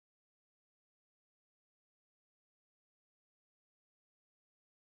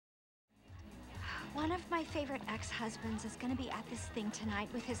One of my favorite ex-husbands is gonna be at this thing tonight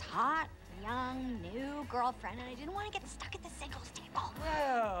with his hot, young, new girlfriend, and I didn't want to get stuck at the singles table.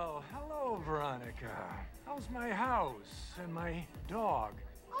 Well, hello, Veronica. How's my house and my dog?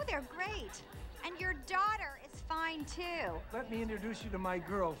 Oh, they're great. And your daughter is fine, too. Let me introduce you to my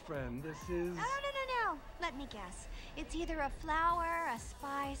girlfriend. This is... No. Let me guess. It's either a flower, a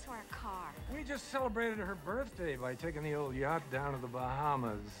spice, or a car. We just celebrated her birthday by taking the old yacht down to the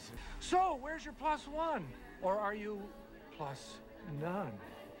Bahamas. So, where's your +1? Or are you plus none?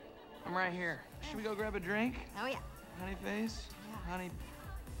 I'm right here. Should we go grab a drink? Oh, yeah. Honey face? Yeah. Honey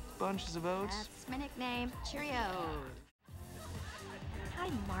bunches of oats? That's my nickname. Cheerio. How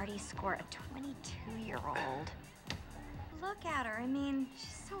did Marty score a 22-year-old? Look at her. I mean,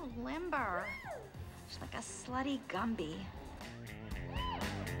 she's so limber. She's like a slutty Gumby.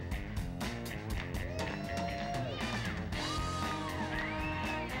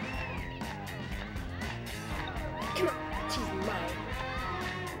 Come on, she's mine.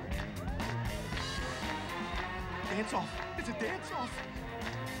 Dance off. It's a dance off.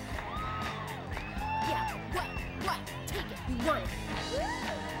 Yeah, what? Take it. You want it.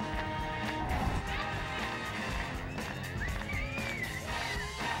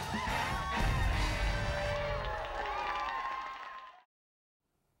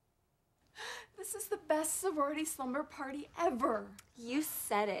 This is the best sorority slumber party ever. You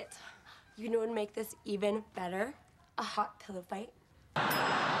said it. You know what would make this even better? A hot pillow fight.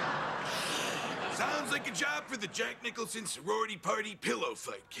 Sounds like a job for the Jack Nicholson sorority party pillow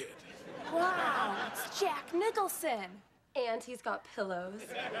fight kid. Wow, it's Jack Nicholson. And he's got pillows.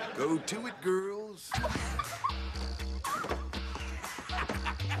 Go to it, girls.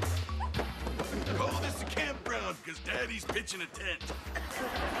 Call this a campground, because Daddy's pitching a tent.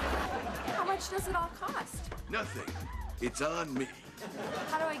 How much does it all cost? Nothing. It's on me.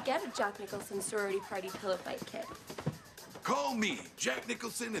 How do I get a Jack Nicholson sorority party pillow fight kit? Call me, Jack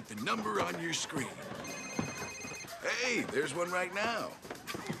Nicholson, at the number on your screen. Hey, there's one right now.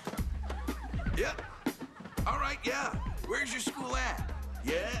 Yep. All right, yeah. Where's your school at?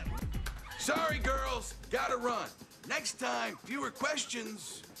 Yeah? Sorry, girls. Gotta run. Next time, fewer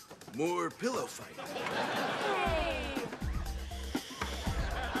questions, more pillow fight. Hey!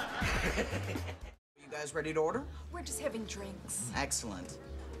 You guys ready to order? We're just having drinks. Excellent.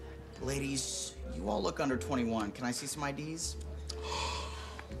 Ladies, you all look under 21. Can I see some IDs?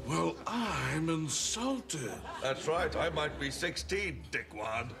 Well, I'm insulted. That's right. I might be 16,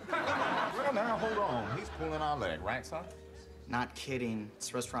 dickwad. Well, now, hold on. He's pulling our leg, right, son? Not kidding.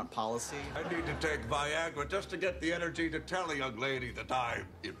 It's restaurant policy. I need to take Viagra just to get the energy to tell a young lady that I'm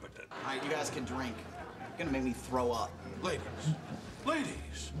impotent. All right, you guys can drink. You're gonna make me throw up.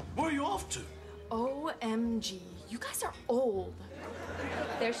 Ladies, where are you off to? OMG, you guys are old.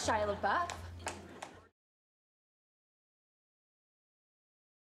 There's Shia LaBeouf.